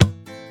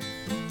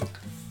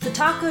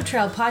Taco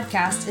Trail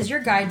podcast is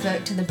your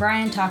guidebook to the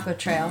Bryan Taco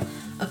Trail,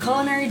 a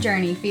culinary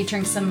journey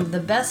featuring some of the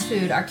best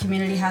food our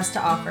community has to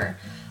offer.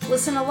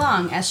 Listen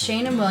along as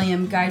Shane and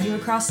William guide you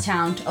across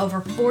town to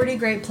over 40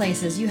 great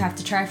places you have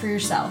to try for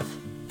yourself.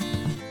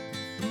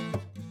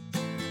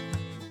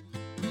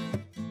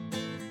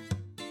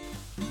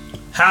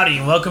 Howdy,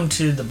 and welcome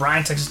to the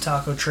Bryan, Texas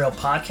Taco Trail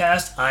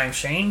podcast. I'm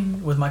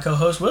Shane with my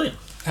co-host William.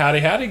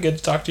 Howdy. Good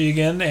to talk to you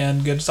again,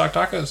 and good to talk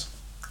tacos.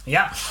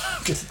 Yeah,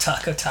 good to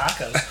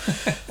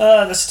tacos.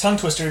 That's a tongue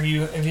twister if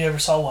you ever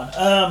saw one.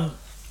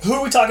 Who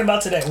are we talking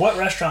about today? What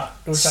restaurant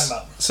are we talking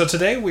about? So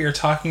today we are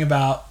talking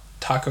about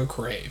Taco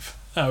Crave,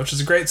 which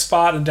is a great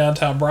spot in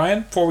downtown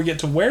Bryan. Before we get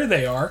to where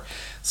they are,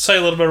 let's tell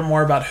you a little bit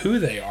more about who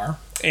they are.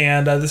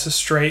 And this is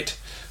straight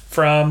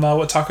from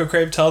what Taco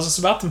Crave tells us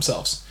about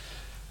themselves.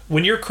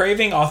 When you're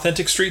craving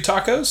authentic street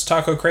tacos,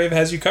 Taco Crave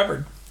has you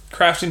covered.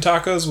 Crafting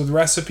tacos with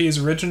recipes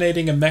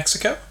originating in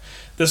Mexico,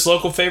 this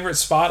local favorite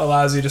spot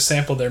allows you to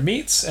sample their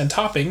meats and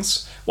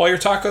toppings while your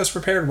taco is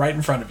prepared right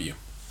in front of you.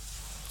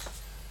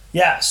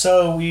 Yeah,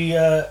 so we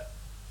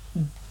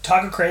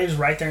Taco Crave's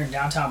right there in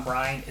downtown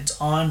Bryan. It's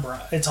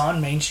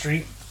on Main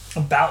Street,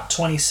 about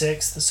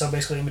 26th, so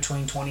basically in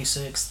between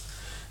 26th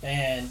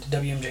and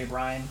WMJ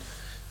Bryan.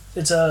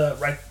 It's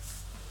right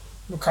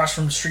across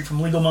from the street from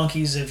Legal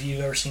Monkeys, if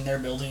you've ever seen their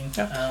building.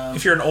 Yeah.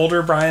 If you're an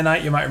older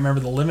Bryanite, you might remember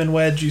the Lemon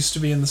Wedge used to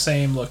be in the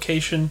same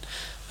location,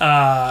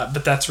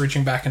 but that's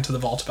reaching back into the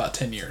vault about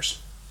 10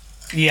 years.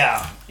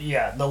 Yeah,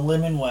 the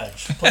Lemon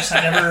Wedge. Place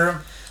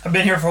I've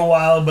been here for a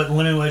while, but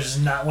Lemon Wedge is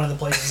not one of the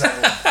places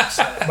I like.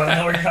 So, but I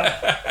know where you're talking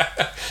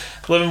about.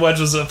 Lemon Wedge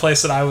was a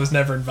place that I was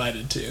never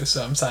invited to,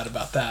 so I'm sad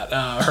about that.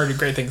 I heard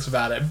great things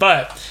about it,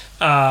 but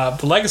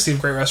the legacy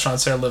of great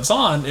restaurants there lives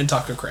on in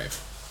Taco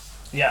Crave.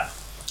 Yeah.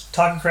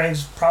 Taco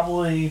Crave's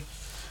probably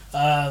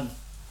one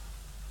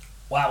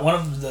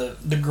of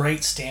the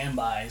great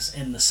standbys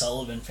in the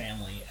Sullivan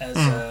family.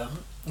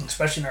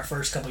 Especially in our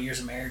first couple of years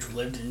of marriage, we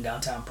lived in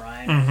downtown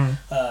Bryan,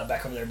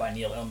 back over there by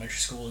Neal Elementary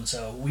School, and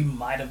so we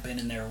might have been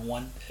in there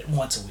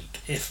once a week,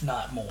 if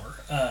not more.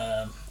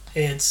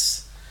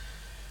 It's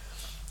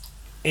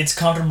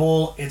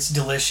comfortable, it's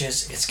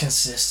delicious, it's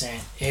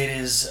consistent. It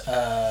is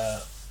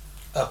a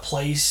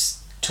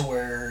place to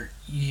where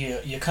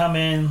you come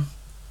in.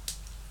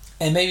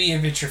 And maybe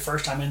if it's your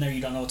first time in there,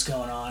 you don't know what's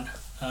going on.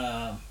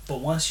 But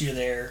once you're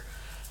there,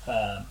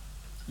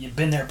 you've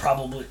been there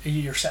probably.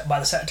 By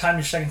the time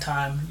your second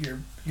time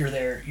you're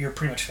there, you're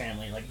pretty much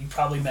family. Like you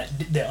probably met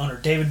the owner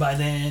David by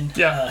then.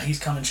 Yeah. He's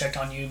come and checked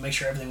on you, make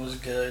sure everything was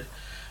good.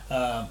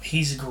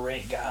 He's a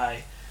great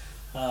guy.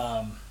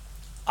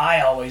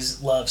 I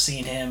always love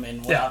seeing him,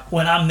 and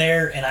when I'm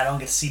there and I don't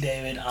get to see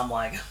David, I'm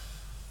like,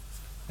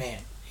 man.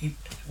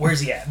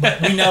 Where's he at?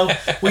 But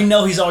we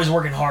know he's always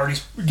working hard.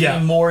 He's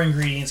getting more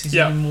ingredients. He's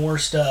getting more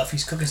stuff.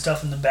 He's cooking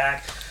stuff in the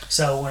back.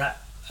 So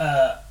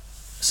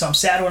I'm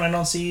sad when I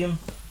don't see him,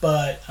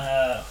 but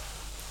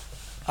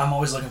I'm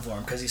always looking for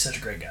him because he's such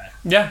a great guy.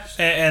 Yeah,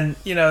 and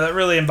that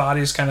really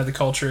embodies kind of the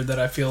culture that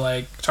I feel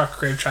like Taco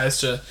Crave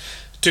tries to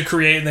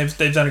create, and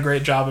they've done a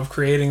great job of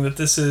creating. That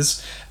this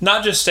is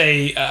not just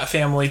a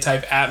family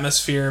type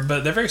atmosphere,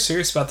 but they're very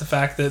serious about the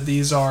fact that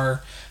these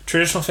are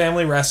traditional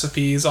family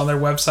recipes. On their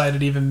website,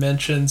 it even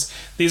mentions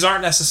these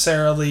aren't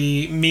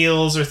necessarily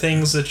meals or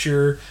things that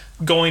you're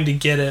going to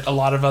get at a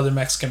lot of other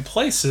Mexican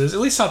places, at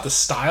least not the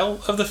style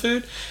of the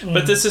food.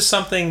 But this is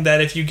something that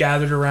if you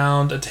gathered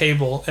around a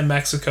table in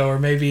Mexico, or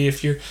maybe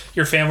if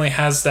your family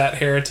has that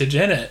heritage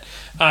in it,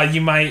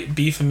 you might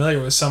be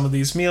familiar with some of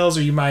these meals,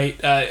 or you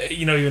might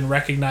even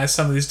recognize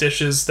some of these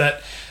dishes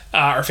that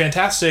are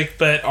fantastic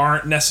but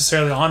aren't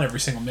necessarily on every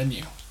single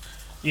menu.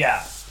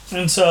 Yeah.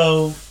 And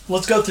so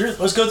let's go through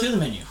the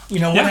menu.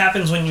 What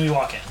happens when you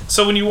walk in?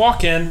 So when you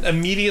walk in,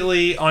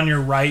 immediately on your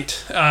right,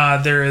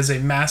 there is a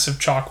massive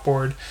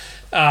chalkboard.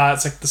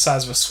 It's like the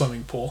size of a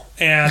swimming pool,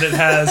 and it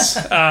has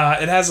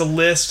a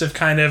list of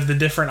kind of the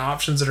different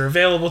options that are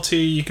available to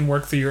you. You can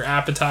work through your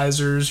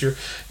appetizers,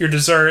 your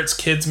desserts,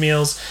 kids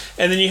meals,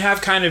 and then you have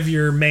kind of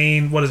your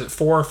main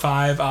 4 or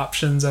 5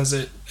 options as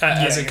it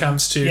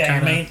comes to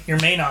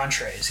your main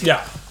entrees.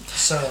 Yeah.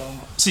 So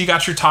you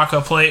got your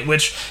taco plate,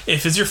 which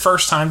if it's your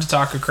first time to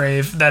Taco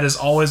Crave, that is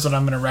always what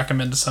I'm going to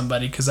recommend to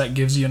somebody, because that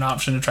gives you an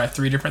option to try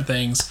 3 different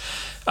things.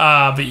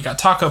 But you got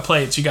taco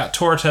plates, you got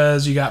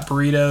tortas, you got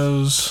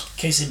burritos,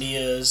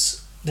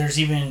 quesadillas. There's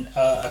even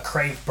a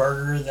Crave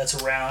burger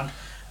that's around.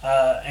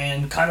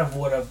 And kind of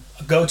what a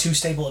go-to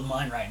staple of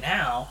mine right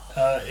now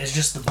is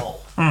just the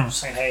bowl.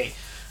 Saying, hey,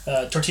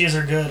 tortillas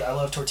are good. I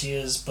love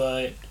tortillas,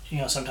 but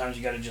sometimes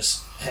you got to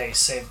just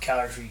save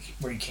calories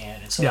where you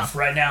can. And so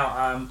right now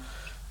I'm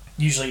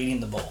usually eating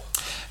the bowl.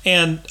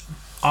 And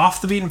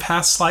off the beaten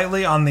path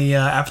slightly on the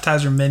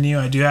appetizer menu,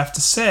 I do have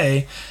to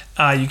say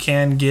you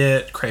can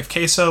get Crave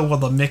queso.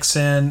 They'll mix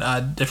in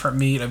different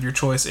meat of your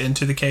choice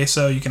into the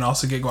queso. You can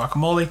also get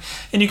guacamole,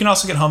 and you can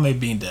also get homemade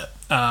bean dip,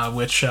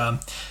 which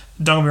don't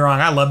get me wrong,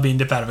 I love bean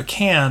dip out of a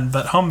can,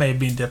 but homemade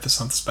bean dip is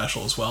something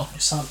special as well.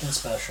 Something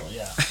special,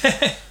 yeah.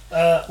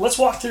 Let's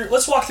walk through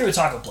a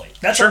taco plate.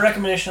 That's our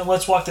recommendation.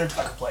 Let's walk through a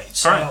taco plate.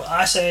 So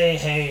I say,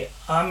 hey,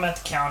 I'm at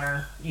the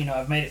counter.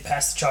 I've made it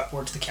past the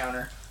chalkboard to the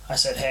counter. I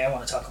said, hey, I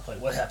want a taco plate.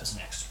 What happens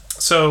next?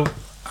 So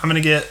I'm going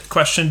to get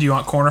question, do you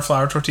want corn or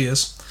flour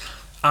tortillas?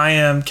 I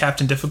am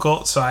Captain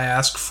Difficult, so I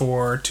ask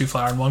for 2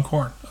 flour and 1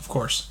 corn, of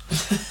course.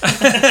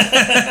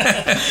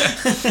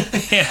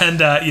 And,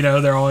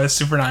 they're always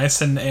super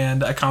nice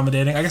and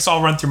accommodating. I guess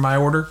I'll run through my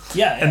order.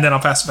 Yeah. And then I'll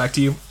pass it back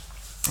to you.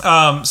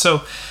 So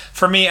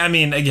for me,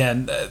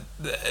 again,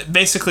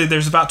 basically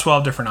there's about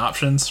 12 different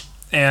options.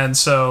 And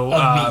so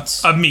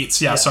of meats,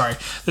 sorry.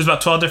 There's about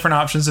 12 different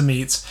options of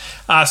meats.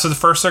 So the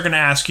first they're going to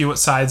ask you, what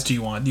sides do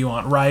you want? Do you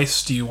want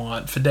rice? Do you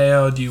want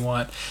fideo? Do you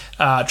want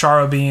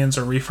charro beans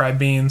or refried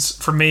beans?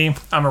 For me,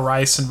 I'm a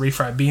rice and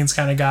refried beans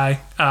kind of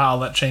guy. I'll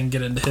let Shane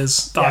get into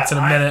his thoughts in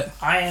a minute.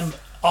 I am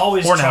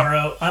always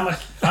charro.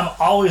 I'm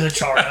always a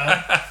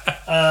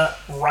charro.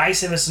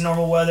 Rice if it's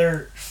normal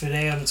weather,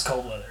 fideo if it's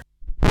cold weather.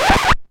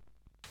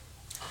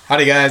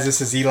 Howdy guys,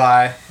 this is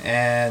Eli,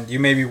 and you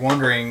may be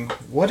wondering,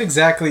 what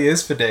exactly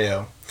is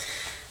fideo?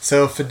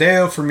 So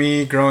fideo for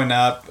me growing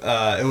up,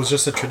 it was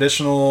just a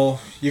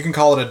traditional, you can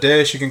call it a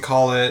dish, you can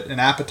call it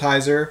an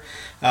appetizer,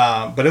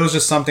 but it was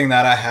just something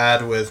that I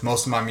had with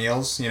most of my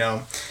meals.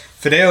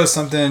 Fideo is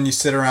something you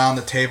sit around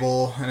the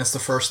table and it's the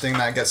first thing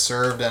that gets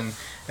served, and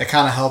it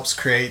kind of helps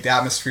create the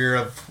atmosphere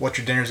of what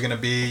your dinner is going to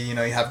be. You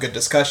have good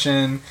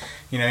discussion,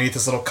 you eat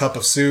this little cup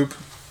of soup,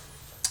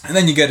 and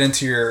then you get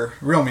into your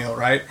real meal,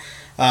 right?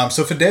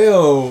 So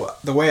fideo,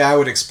 the way I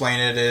would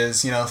explain it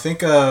is,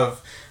 think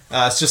of,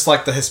 it's just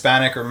like the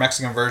Hispanic or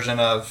Mexican version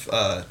of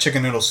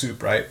chicken noodle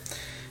soup, right?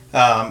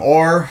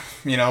 Or,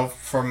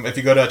 if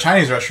you go to a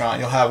Chinese restaurant,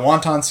 you'll have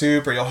wonton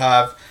soup, or you'll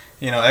have,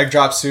 egg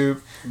drop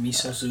soup.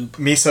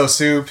 Miso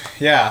soup,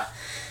 yeah.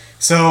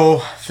 So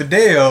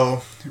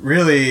fideo,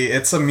 really,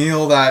 it's a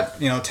meal that,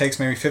 takes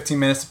maybe 15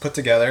 minutes to put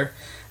together.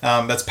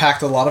 That's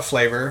packed with a lot of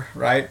flavor,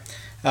 right?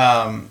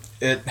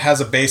 It has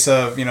a base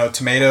of,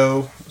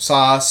 tomato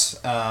sauce,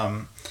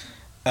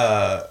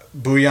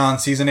 bouillon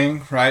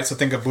seasoning, right? So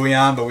think of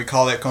bouillon, but we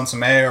call it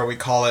consommé, or we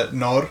call it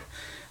nor.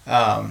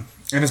 And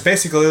it's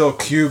basically a little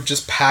cube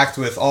just packed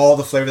with all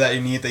the flavor that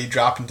you need that you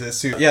drop into the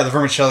soup. Yeah, the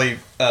vermicelli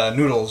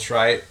noodles,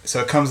 right?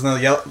 So it comes in a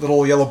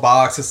little yellow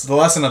box. It's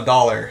less than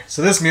 $1.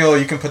 So this meal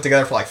you can put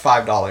together for like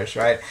 $5,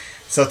 right?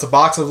 So it's a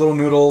box of little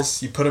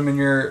noodles. You put them in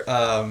your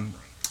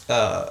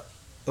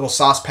little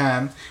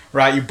saucepan,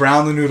 right? You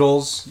brown the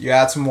noodles, you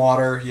add some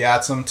water, you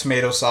add some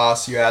tomato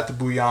sauce, you add the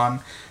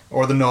bouillon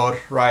or the nor,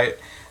 right?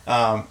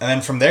 And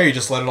then from there you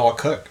just let it all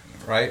cook,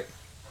 right?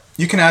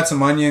 You can add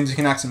some onions, you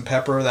can add some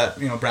pepper that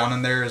brown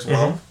in there as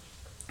well.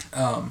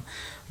 Mm-hmm.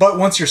 But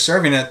once you're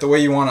serving it, the way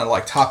you want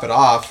to top it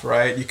off,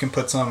 right? You can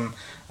put some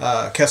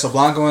queso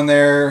blanco in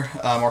there,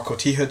 or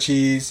cotija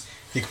cheese.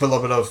 You can put a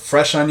little bit of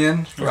fresh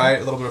onion,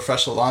 right? A little bit of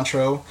fresh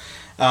cilantro.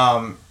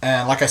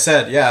 And like I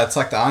said, yeah, it's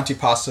like the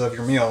antipasta of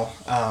your meal.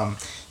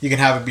 You can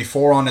have it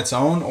before on its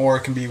own, or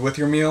it can be with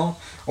your meal,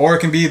 or it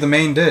can be the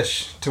main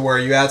dish to where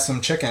you add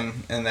some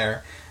chicken in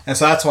there. And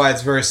so that's why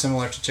it's very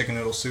similar to chicken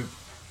noodle soup.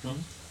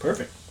 Mm-hmm.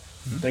 Perfect.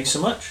 Mm-hmm. Thanks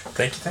so much.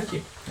 Thank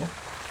you.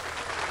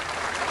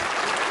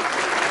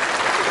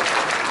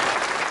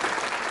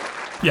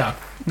 Yeah.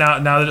 Now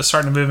that it's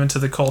starting to move into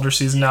the colder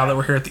season, now that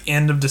we're here at the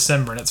end of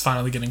December and it's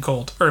finally getting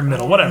cold. Or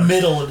whatever.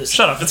 Middle of December.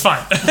 Shut up, it's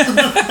fine.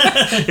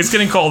 It's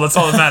getting cold, that's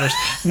all that matters.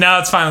 Now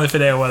it's finally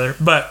fideo weather.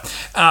 But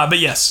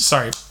yes,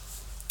 sorry.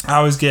 I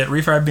always get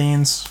refried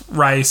beans,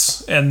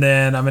 rice, and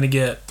then I'm going to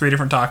get 3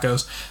 different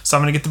tacos. So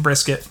I'm going to get the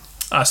brisket,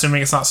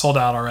 assuming it's not sold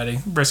out already.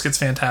 Brisket's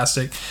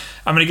fantastic.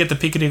 I'm going to get the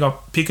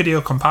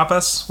picadillo con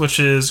papas, which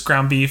is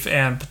ground beef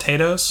and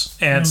potatoes.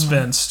 And it's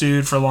been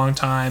stewed for a long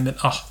time. And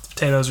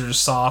potatoes are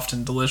just soft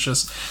and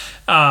delicious.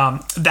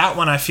 That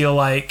one I feel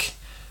like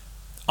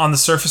on the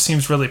surface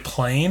seems really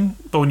plain,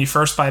 but when you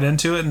first bite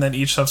into it and then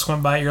each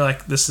subsequent bite, you're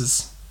like,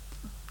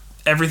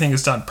 everything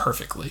is done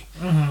perfectly.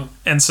 Mm-hmm.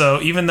 And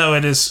so even though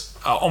it is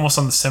almost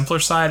on the simpler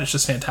side, it's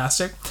just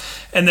fantastic.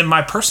 And then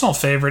my personal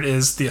favorite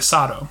is the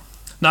asado.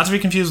 Not to be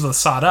confused with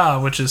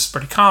asada, which is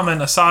pretty common.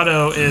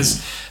 Asado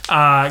is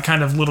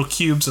kind of little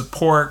cubes of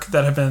pork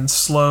that have been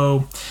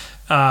slow,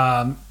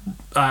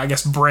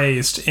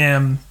 braised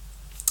in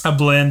a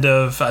blend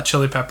of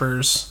chili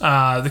peppers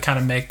that kind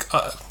of make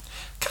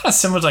kind of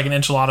similar to like an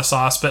enchilada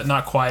sauce, but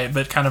not quite,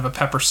 but kind of a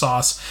pepper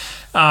sauce.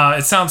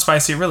 It sounds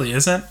spicy. It really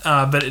isn't,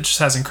 but it just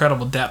has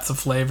incredible depth of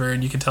flavor,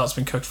 and you can tell it's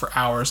been cooked for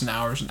hours and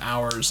hours and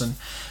hours. And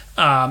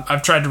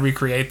I've tried to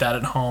recreate that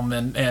at home,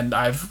 and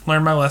I've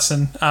learned my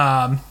lesson.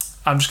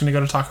 I'm just going to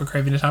go to Taco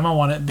Crave anytime I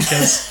want it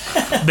because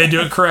they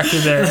do it correctly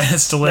there, and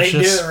it's delicious.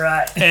 They do it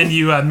right. And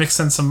you mix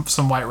in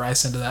some white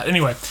rice into that.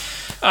 Anyway,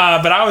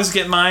 but I always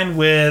get mine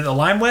with a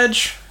lime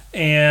wedge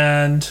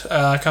and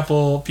a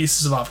couple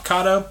pieces of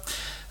avocado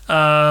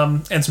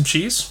and some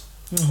cheese.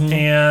 Mm-hmm.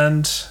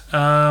 And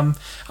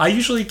I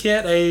usually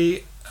get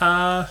a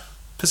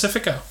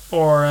Pacifico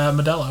or a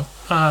Modelo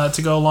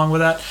to go along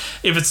with that.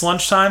 If it's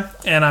lunchtime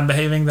and I'm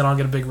behaving, then I'll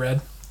get a Big Red.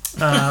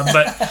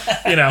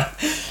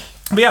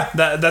 But yeah,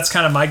 that's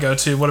kind of my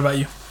go-to. What about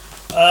you?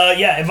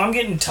 Yeah, if I'm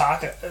getting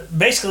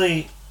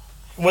basically,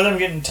 whether I'm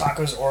getting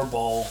tacos or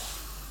bowl,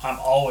 I'm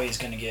always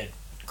gonna get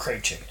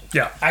Crave chicken.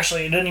 Yeah.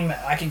 Actually, it doesn't even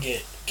matter. I can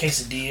get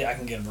quesadilla. I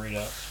can get a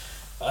burrito.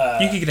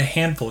 You could get a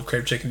handful of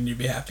Crave chicken and you'd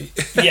be happy.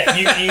 Yeah,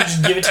 you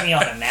just give it to me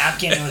on a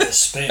napkin with a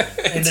spoon.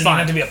 It doesn't even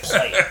have to be a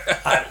plate.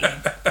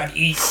 I'd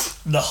eat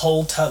the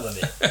whole tub of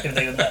it if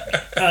they would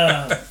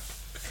let me.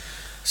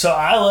 So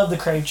I love the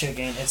Crave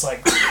chicken. It's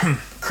like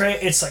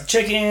it's like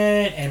chicken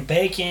and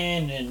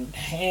bacon and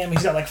ham.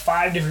 He's got like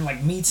 5 different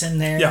like meats in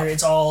there. Yeah.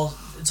 It's all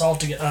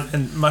together.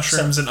 And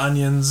mushrooms and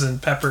onions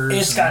and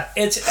peppers.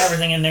 It's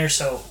everything in there.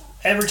 So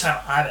every time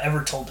I've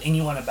ever told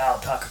anyone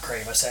about Taco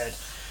Crave, I said,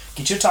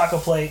 get your taco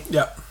plate.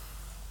 Yep.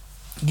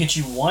 Get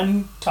you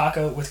 1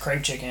 taco with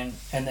Crave chicken,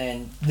 and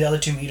then the other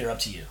 2 meat are up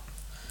to you.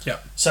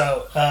 Yep.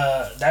 So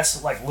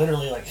that's like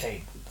literally like,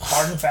 hey,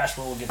 hard and fast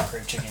rule, get the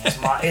Crave chicken.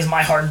 Is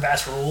my hard and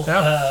fast rule.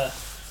 Yeah.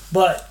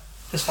 But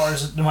as far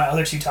as my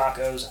other 2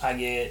 tacos, I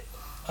get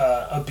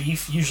a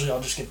beef. Usually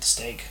I'll just get the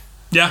steak.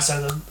 Yeah.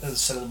 Instead of the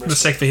brisket. The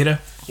steak fajita.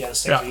 Yeah, the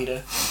steak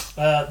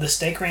fajita. The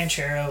steak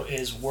ranchero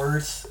is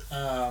worth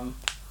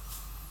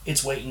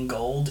its weight in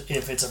gold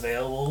if it's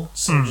available.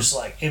 So just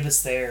like if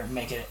it's there,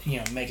 make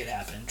it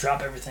happen.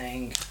 Drop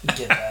everything,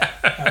 get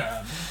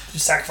that.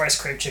 Just sacrifice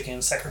Crave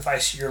chicken,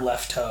 sacrifice your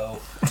left toe,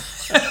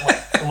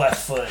 left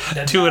foot.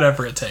 Do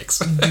whatever it takes.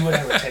 Do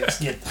whatever it takes.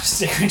 Get the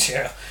steak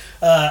ranchero,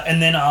 and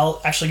then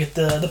I'll actually get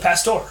the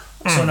pastor.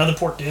 So another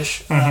pork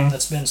dish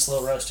that's been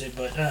slow roasted,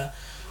 but I'll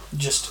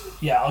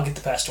get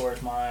the pastor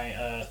as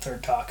my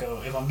third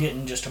taco. If I'm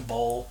getting just a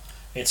bowl,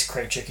 it's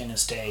Crave chicken and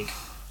steak.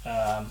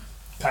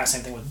 Kind of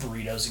same thing with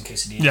burritos and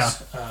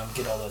quesadillas. Yeah.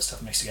 Get all those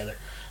stuff mixed together.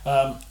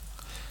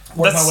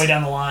 Work my way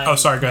down the line. Oh,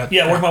 sorry, go ahead.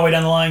 Yeah, work my way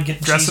down the line. Get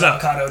Dress cheese, it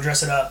up. avocado,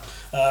 dress it up.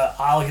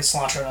 I'll get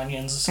cilantro and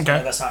onions.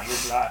 Okay. That's not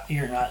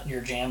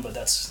your jam, but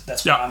that's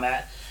Yeah. where I'm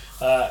at.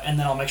 And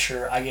then I'll make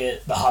sure I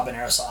get the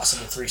habanero sauce of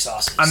the 3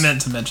 sauces. I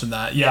meant to mention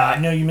that. Yeah, I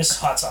know you missed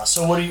hot sauce.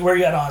 So where are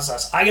you at on hot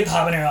sauce? I get the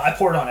habanero. I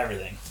pour it on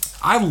everything.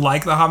 I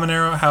like the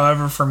habanero.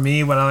 However, for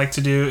me, what I like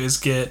to do is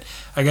get,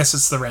 I guess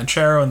it's the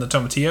ranchero and the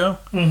tomatillo.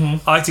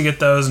 Mm-hmm. I like to get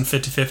those and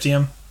 50-50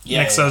 them.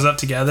 Mix those up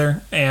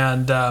together.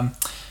 And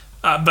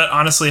but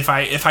honestly, if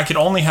I could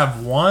only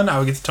have one, I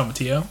would get the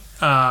tomatillo.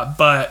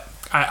 But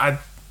I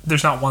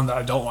there's not one that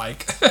I don't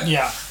like.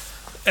 Yeah.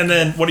 And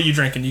then what are you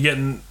drinking? You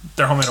getting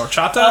their homemade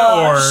horchata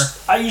or?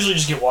 I usually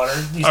just get water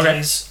these Okay.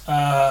 days.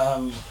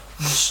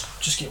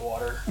 Just get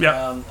water.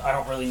 Yeah. I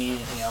don't really need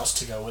anything else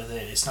to go with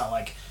it. It's not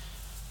like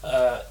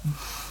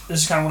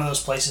this is kind of one of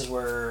those places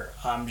where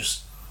I'm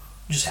just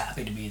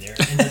happy to be there.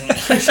 It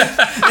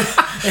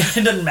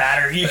doesn't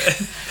matter. You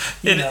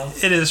know.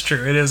 It is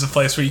true. It is a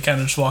place where you kind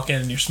of just walk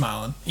in and you're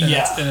smiling.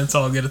 And it's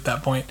all good at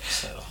that point.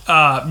 So.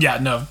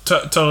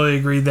 Totally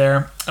agree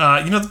there.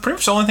 Pretty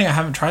much the only thing I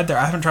haven't tried there,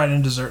 I haven't tried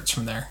any desserts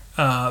from there.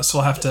 So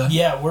we'll have to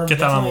get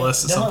that on the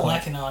list at some point.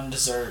 Lacking on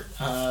dessert.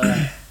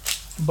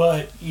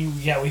 But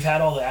we've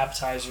had all the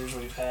appetizers.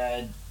 We've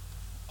had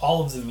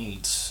all of the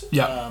meats.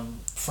 Yeah.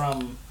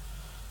 From.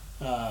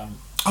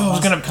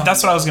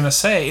 That's what I was gonna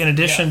say. In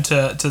addition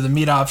to the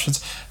meat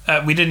options,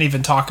 we didn't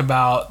even talk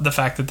about the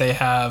fact that they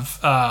have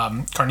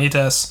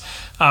carnitas,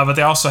 but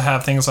they also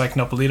have things like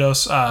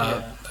nopalitos,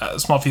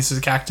 small pieces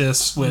of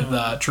cactus with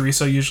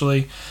chorizo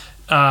usually.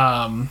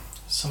 Some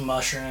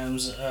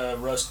mushrooms,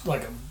 roast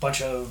like a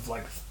bunch of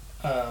like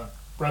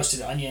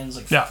roasted onions,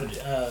 like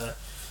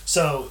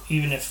so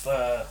even if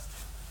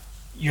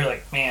you're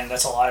like, man,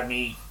 that's a lot of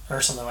meat or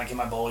something like in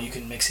my bowl, you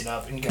can mix it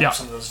up and get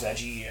some of those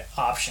veggie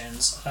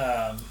options.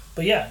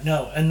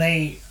 And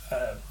they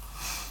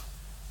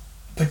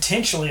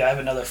potentially, I have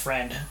another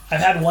friend. I've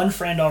had one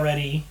friend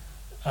already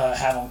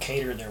have them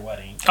cater their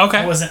wedding. Okay,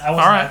 I wasn't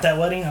at that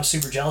wedding. I was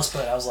super jealous,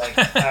 but I was like,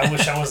 I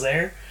wish I was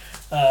there.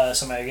 I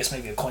guess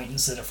maybe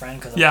acquaintance than a friend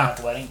because I'm not at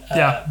the wedding.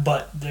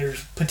 But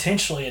there's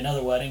potentially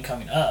another wedding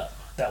coming up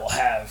that will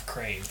have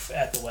Crave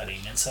at the wedding,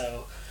 and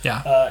so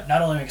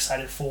not only am I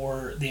excited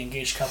for the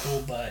engaged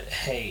couple, but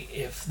hey,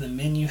 if the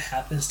menu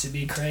happens to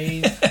be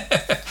Crave,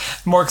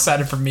 more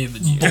excited for me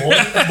than you.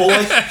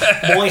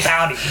 Boy,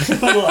 howdy,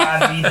 will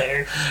I be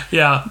there?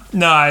 Yeah,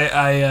 no,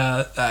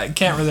 I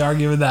can't really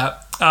argue with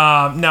that.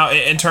 Now,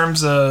 in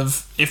terms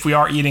of if we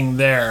are eating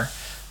there,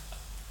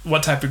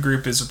 what type of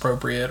group is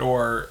appropriate?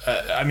 Or,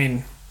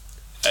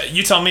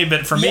 you tell me,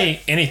 but for me,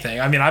 anything.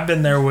 I mean, I've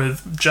been there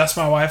with just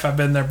my wife. I've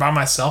been there by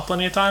myself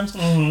plenty of times.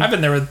 Mm-hmm. I've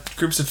been there with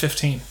groups of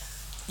 15.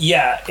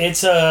 Yeah,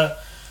 it's a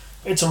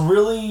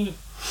really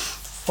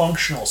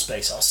functional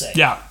space, I'll say.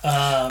 Yeah,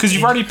 because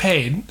you've already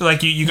paid.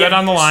 Like you go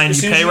down the line,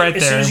 you pay right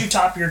there. As soon as you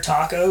top your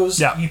tacos,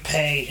 you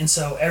pay, and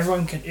so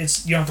everyone can. You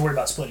don't have to worry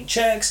about splitting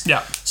checks.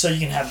 Yeah. So you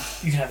can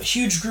have a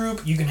huge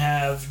group. You can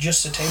have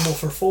just a table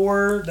for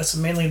 4. That's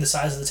mainly the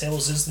size of the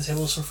tables. The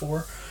tables for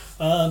 4.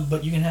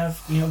 But you can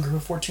have a group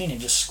of 14 and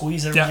just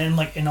squeeze everyone in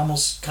like an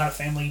almost kind of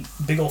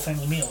big old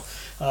family meal.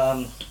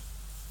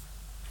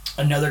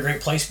 Another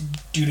great place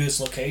due to its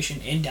location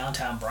in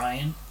downtown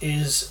Bryan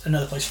is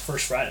another place for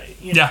First Friday.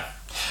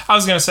 I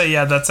was gonna say,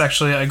 yeah, that's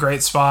actually a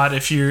great spot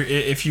if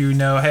you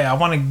know, hey, I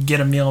want to get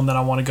a meal and then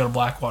I want to go to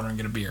Blackwater and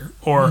get a beer,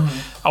 or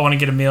I want to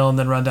get a meal and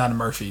then run down to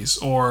Murphy's,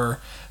 or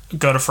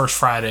go to First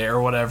Friday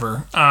or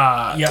whatever.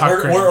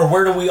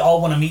 Where do we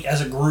all want to meet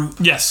as a group?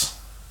 Yes.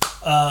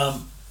 To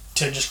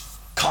just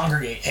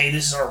congregate. Hey,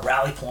 this is our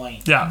rally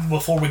point. Yeah.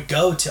 Before we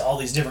go to all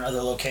these different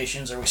other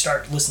locations, or we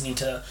start listening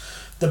to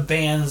the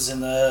bands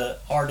and the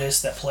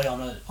artists that play on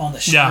the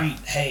street. Yeah.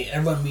 Hey,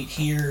 everyone meet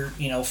here.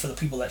 For the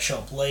people that show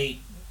up late.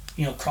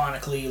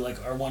 Chronically,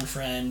 like our one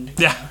friend.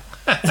 Yeah.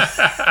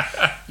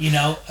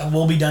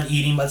 We'll be done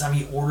eating by the time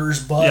he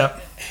orders, but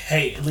Yep.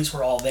 hey, at least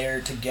we're all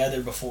there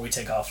together before we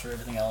take off for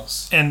everything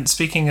else. And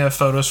speaking of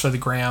photos for the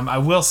gram, I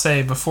will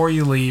say before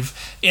you leave,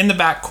 in the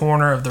back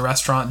corner of the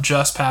restaurant,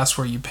 just past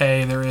where you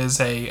pay, there is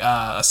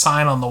a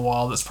sign on the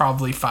wall that's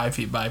probably 5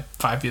 feet by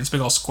 5 feet. It's a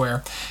big old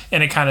square,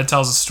 and it kind of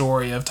tells a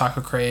story of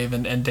Taco Crave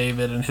and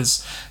David and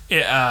his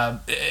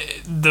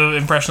the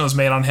impression that was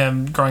made on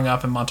him growing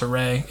up in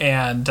Monterey,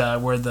 and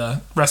where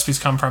the recipes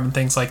come from and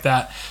things like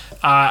that.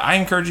 I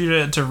encourage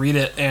you to read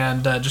it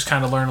and just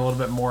kind of learn a little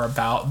bit more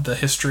about the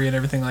history and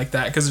everything like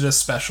that, because it is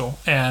special.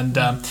 And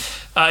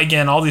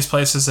again, all these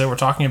places that we're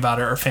talking about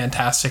are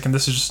fantastic, and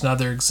this is just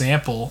another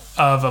example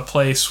of a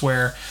place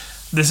where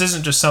this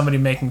isn't just somebody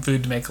making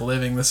food to make a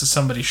living. This is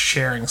somebody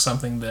sharing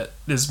something that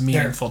is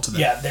meaningful to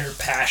them. Yeah, their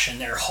passion,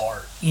 their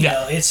heart.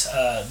 It's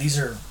these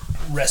are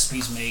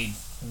recipes made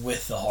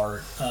with the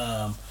heart.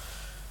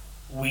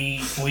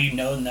 We've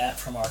known that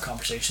from our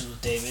conversations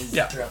with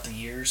David throughout the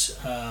years.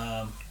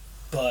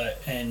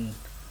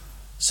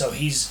 So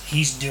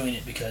he's doing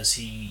it because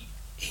he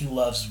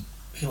loves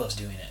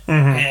doing it,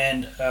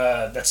 and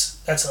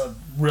that's a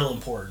real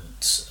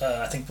importance.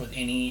 I think with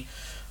any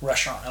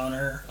restaurant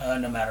owner,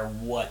 no matter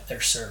what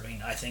they're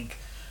serving, I think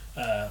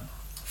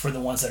for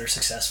the ones that are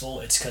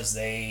successful, it's because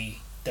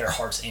their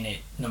heart's in it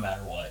no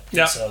matter what.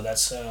 Yeah. So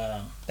that's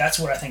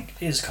what I think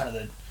is kind of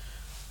the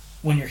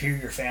when you're here,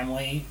 your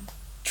family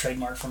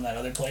trademark from that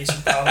other place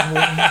probably,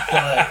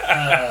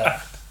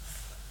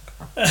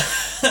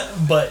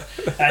 but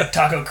at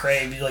Taco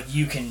Crave,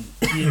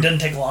 it doesn't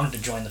take long to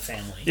join the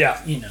family.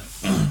 Yeah.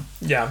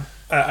 Yeah,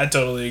 I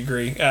totally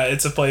agree.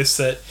 It's a place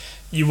that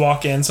you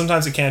walk in.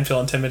 Sometimes it can feel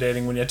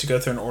intimidating when you have to go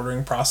through an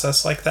ordering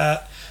process like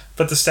that.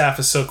 But the staff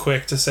is so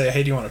quick to say,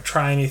 hey, do you want to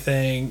try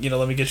anything?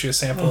 Let me get you a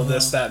sample of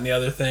this, that, and the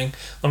other thing.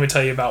 Let me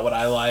tell you about what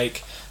I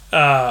like.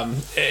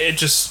 It's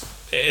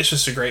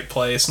just a great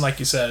place. And like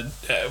you said,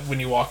 when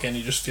you walk in,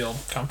 you just feel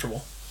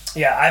comfortable.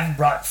 Yeah, I've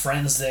brought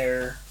friends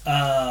there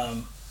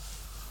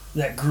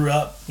that grew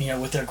up,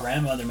 with their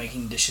grandmother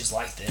making dishes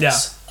like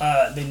this.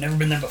 Yeah. They've never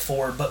been there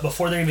before, but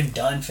before they're even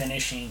done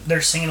finishing,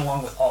 they're singing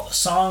along with all the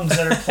songs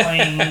that are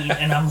playing,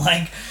 and I'm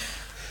like,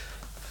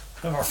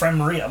 our friend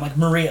Maria, I'm like,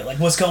 Maria, like,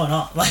 what's going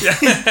on? Like,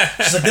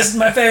 she's like, this is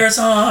my favorite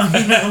song,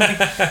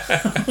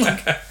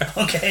 like,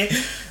 okay.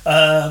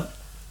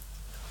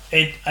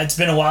 It's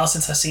been a while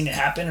since I've seen it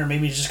happen, or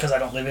maybe it's just because I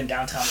don't live in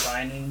downtown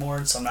Bryan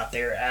anymore, so I'm not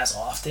there as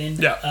often.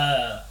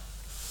 Yeah.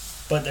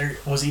 But there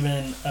was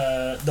even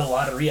the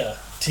Loteria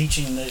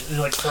teaching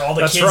for all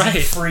the That's kids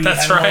right. free,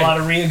 That's having right.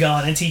 the Loteria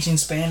going and teaching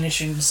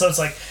Spanish, and so it's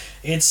like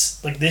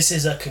this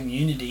is a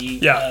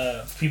community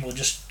of people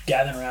just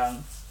gathering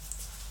around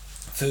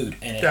food,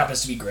 and it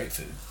happens to be great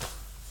food.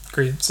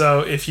 Agreed.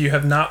 So if you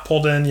have not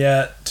pulled in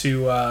yet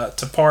to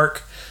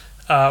park,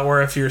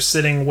 or if you're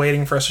sitting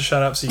waiting for us to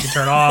shut up so you can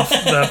turn off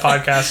the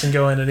podcast and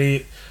go in and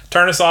eat,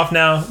 turn us off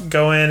now.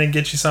 Go in and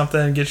get you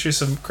something. Get you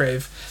some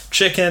Crave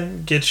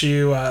chicken. Get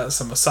you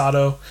some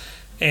asado,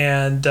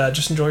 and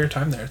just enjoy your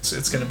time there.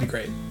 It's going to be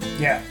great.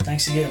 Yeah.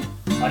 Thanks again.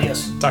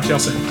 Adios. Talk to y'all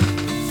soon.